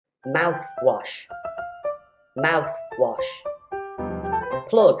mouthwash, mouthwash.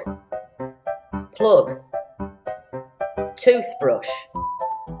 Plug, plug. Toothbrush,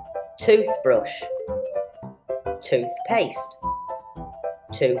 toothbrush. Toothpaste,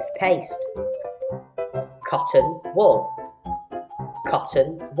 toothpaste. Cotton wool,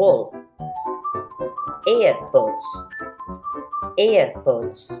 cotton wool. Earbuds,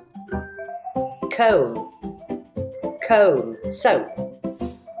 earbuds. Comb, comb. Soap,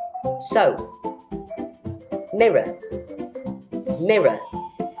 soap. Mirror, mirror.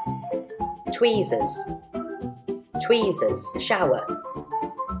 Tweezers, tweezers. Shower,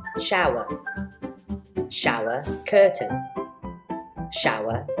 shower. Shower curtain,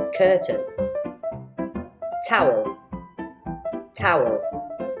 shower curtain. Towel, towel.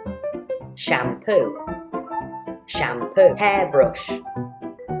 Shampoo, shampoo. Hairbrush,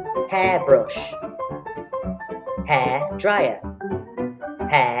 hairbrush. Hair dryer,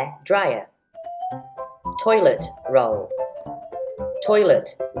 hair dryer. Toilet roll, toilet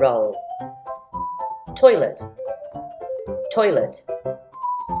roll. Toilet, toilet.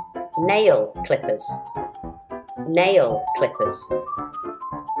 Nail clippers, nail clippers.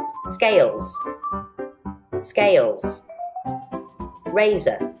 Scales, scales.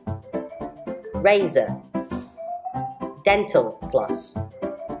 Razor, razor. Dental floss,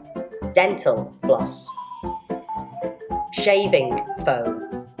 dental floss. Shaving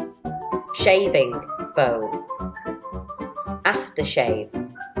foam, shaving foam. Aftershave,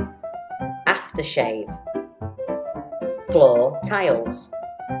 aftershave. Floor tiles,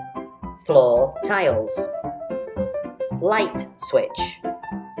 floor tiles. Light switch,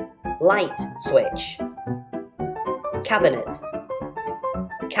 light switch. Cabinet,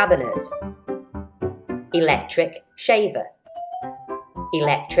 cabinet. Electric shaver,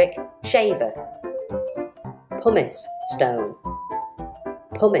 electric shaver. Pumice stone,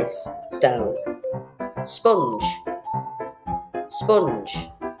 pumice stone. Sponge, sponge.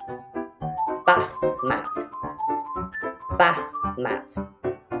 Bath mat, bath mat.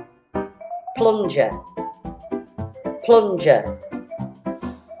 Plunger, plunger.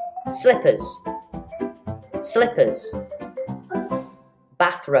 Slippers, slippers.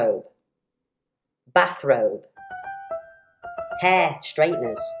 Bathrobe, bathrobe. Hair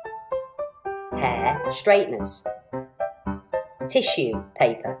straighteners, hair straighteners. Tissue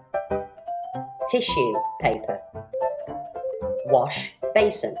paper, tissue paper. Wash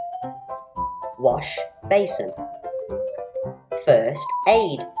basin, wash basin. First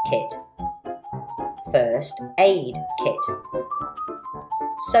aid kit, first aid kit.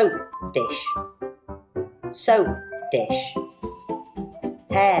 Soap dish, soap dish.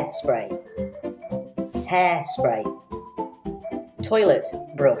 Hairspray, hairspray. Toilet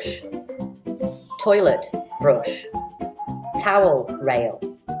brush, toilet brush. Towel rail,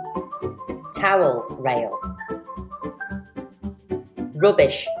 towel rail.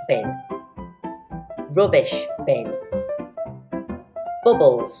 Rubbish bin, rubbish bin.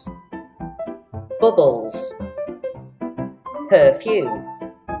 Bubbles, bubbles. Perfume,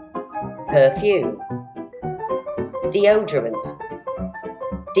 perfume. Deodorant,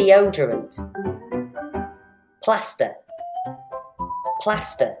 deodorant. Plaster,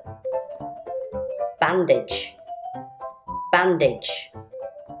 plaster. Bandage, bandage.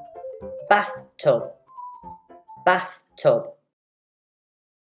 Bathtub, bathtub.